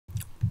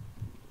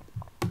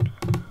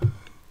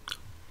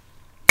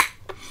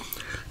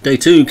Day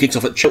 2 kicks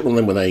off at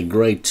Cheltenham with a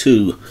Grade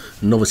 2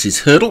 Novices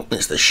hurdle.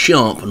 It's the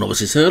Sharp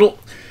Novices hurdle,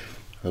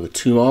 over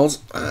 2 miles,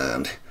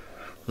 and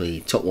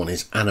the top one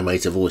is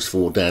Animator Voice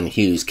for Dan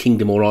Hughes,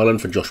 Kingdom or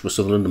Island for Joshua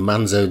Sutherland,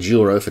 Manzo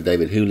Duro for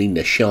David Hooley,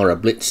 Nashara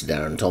Blitz,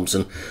 Darren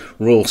Thompson,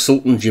 Royal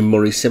Sultan, Jim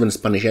Murray, 7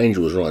 Spanish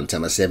Angels, Ryan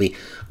Tamasebi,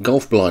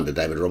 Golf Blinder,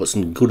 David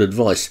Robertson, Good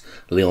Advice,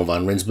 Leon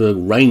van Rensburg,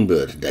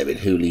 Rainbird, David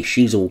Hooley,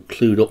 She's All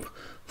Clued Up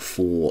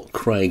for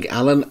Craig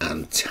Allen,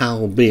 and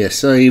Tal Beer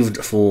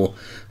Saved for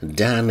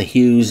Dan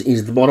Hughes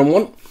is the bottom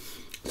one.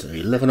 So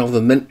 11 of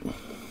them then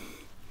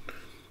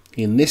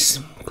in this,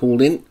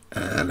 called in,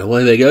 and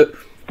away they go.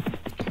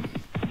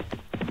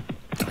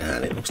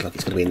 And it looks like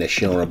it's going to be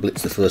Nashara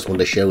Blitz, the first one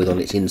to show with on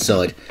its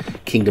inside.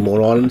 Kingdom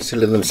or Island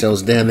settling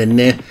themselves down then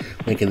there,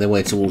 making their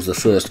way towards the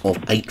first of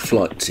 8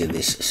 flights in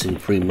this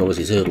Supreme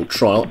Novices Hurdle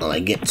trial. And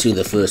they get to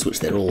the first, which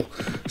they're all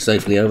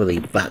safely over. The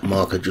back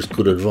marker, just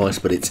Good Advice,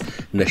 but it's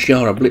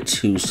Nashara Blitz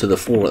who's to the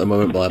fore at the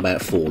moment by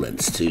about 4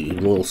 lengths, to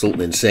Royal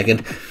Sultan in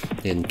second.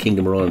 Then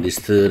Kingdom or Island is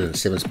third, and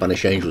 7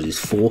 Spanish Angels is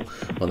 4.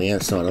 On the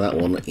outside of that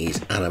one is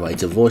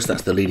Animator Voice.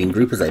 That's the leading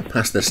group as they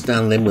pass the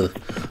stand then with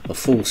a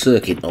full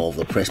circuit of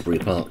the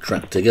Prestbury Park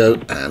track to go,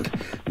 and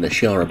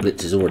Nashara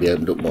Blitz has already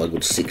opened up by a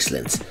good 6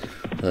 lengths.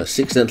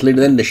 6 length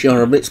leader then,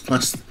 Nashara Blitz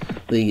past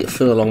the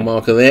furlong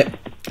marker there,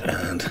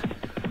 and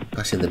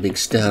passing the big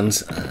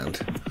stands,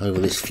 and over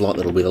this flight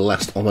that'll be the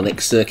last on the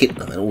next circuit,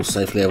 and then all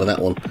safely over that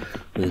one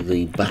with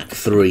the back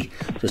 3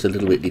 just a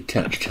little bit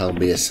detached.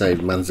 Talbia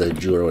Saved, Manzo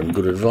Duro and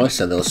Good Advice,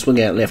 so they'll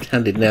swing out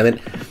left-handed now then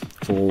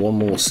for one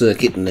more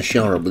circuit, and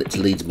Nashara Blitz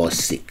leads by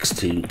 6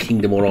 to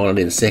Kingdom or Island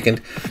in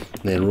second.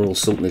 Then Royal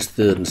Sultan is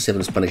third, and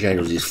 7 Spanish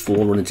Angels is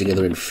 4, running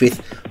together in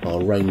 5th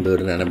are Rainbird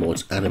and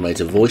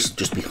Animator Voice.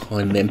 Just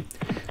behind them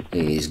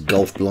is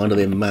Golf Blinder,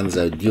 then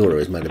Manzo Duro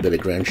has made a bit of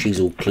ground. She's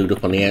all clued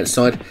up on the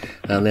outside,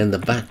 and then the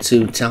back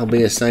 2,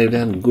 Talbia Saved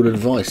and Good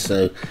Advice.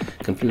 So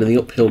completely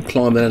the uphill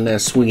climb, and now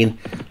swinging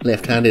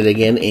left-handed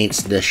again.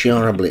 It's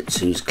Nashara Blitz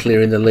who's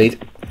clearing the lead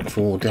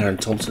for Darren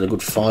Thompson, a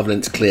good 5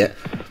 lengths clear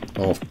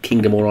of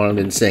Kingdom or Island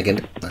in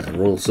second, and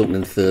Royal Sultan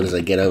in third as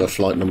they get over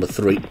flight number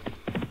 3,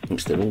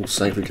 which they're all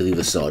safely to the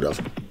other side of.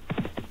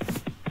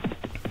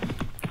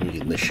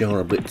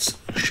 Nashara Blitz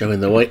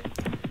showing the way,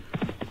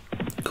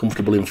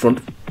 comfortable in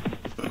front,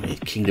 with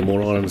Kingdom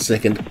or Island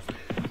second,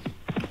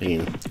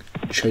 being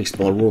chased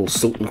by Royal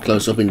Sultan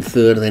close up in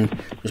third, and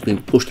then just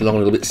being pushed along a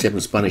little bit.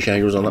 7 Spanish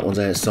Angels on that one's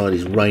outside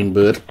is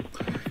Rainbird,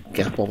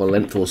 gap of a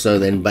length or so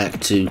then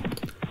back to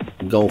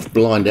Golf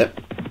Blinder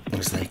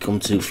as they come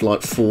to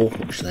flight 4,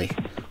 which they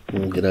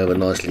all get over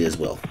nicely as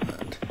well.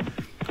 And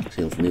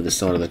see them from the other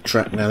side of the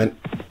track now then.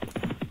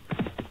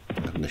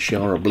 And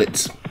Nashara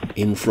Blitz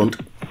in front,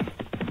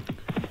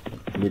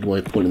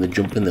 midway point in the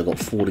jump in. They've got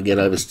 4 to get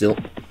over still,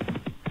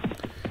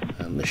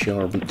 and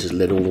Nashara Blitz has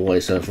led all the way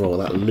so far.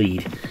 That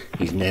lead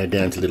is now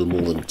down to a little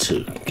more than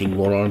 2. King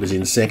War Island is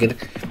in second,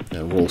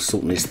 and Royal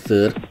Sultan is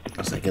third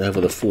as they get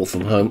over the 4th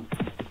from home.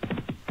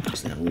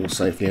 So they're all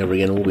safely over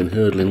again, all been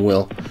hurdling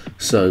well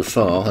so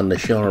far, and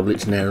Nashara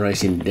Blitz now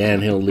racing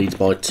downhill, leads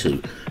by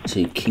 2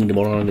 to Kingdom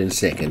or Island in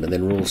second, and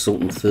then Royal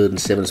Sultan third, and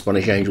 7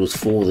 Spanish Angels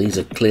 4. These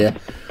are clear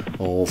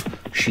of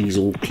She's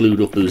All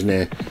Clued Up, who's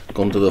now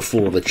gone to the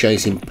 4 of the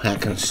chasing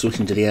pack, and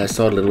switching to the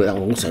outside a little bit. That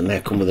one also now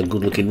come with a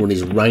good looking run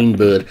is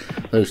Rainbird.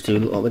 Those two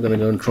look like they're going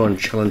to go and try and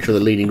challenge for the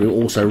leading group.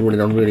 Also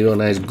running on really well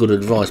now is Good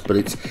Advice, but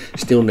it's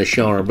still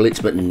Nashara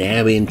Blitz, but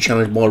now being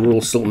challenged by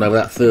Royal Sultan over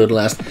that third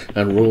last,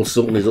 and Royal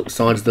Sultan is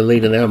upsides the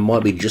leader now and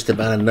might be just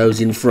about a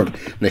nose in front.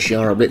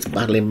 Nashara Blitz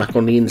battling back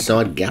on the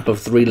inside, gap of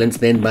 3 lengths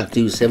then back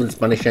to 7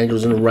 Spanish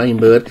Angels and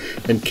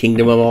Rainbird, and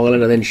Kingdom of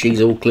Island, and then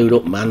She's All Clued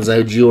Up.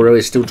 Manzo Duro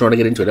is still trying to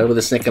get into it. Over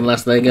the second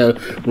last they go.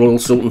 Royal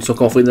Sultan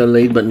took off in the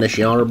lead, but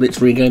Nashara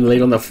Blitz regained the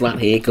lead on the flat.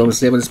 Here comes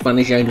 7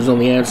 Spanish Angels on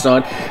the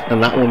outside,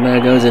 and that one now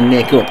goes a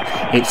neck up.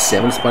 It's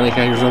 7 Spanish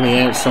Angels on the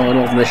outside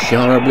of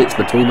Nashara Blitz.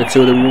 Between the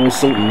 2 of them, Royal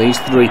Sultan, these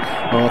 3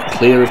 are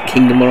clear of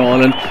Kingdom or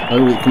Island.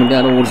 Only coming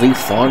down towards the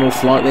final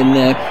flight then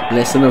now.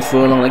 Less than a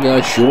furlong to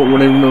go. Short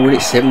running, remember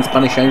it's 7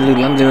 Spanish Angels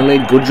who lands in the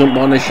lead. Good jump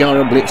by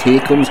Nashara Blitz. Here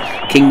comes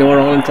Kingdom or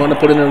Island trying to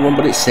put in a run,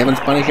 but it's 7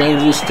 Spanish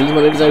Angels who's still in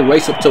the lead as they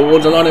race up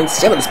towards the line, and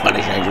 7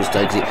 Spanish Angels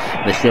takes it.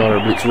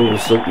 Nashara Blitz, Royal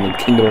Sultan and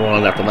Kingdom or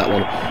Island after that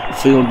one.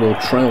 Field will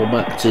trail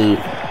back to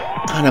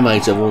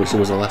Animator Voice, who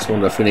was the last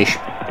one to finish,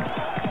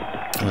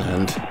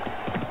 and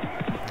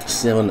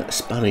 7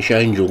 Spanish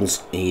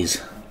Angels is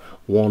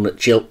one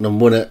Cheltenham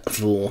winner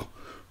for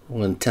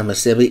Ryan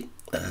Tamasebi,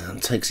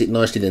 and takes it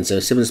nicely then. So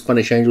 7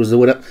 Spanish Angels the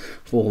winner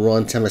for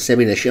Ryan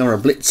Tamasebi,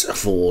 Nashara Blitz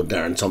for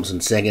Darren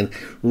Thompson second,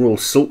 Royal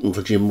Sultan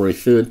for Jim Murray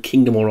third,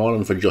 Kingdom or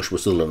Island for Joshua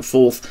Sutherland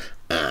 4th,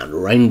 and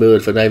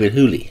Rainbird for David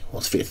Hooley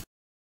was 5th.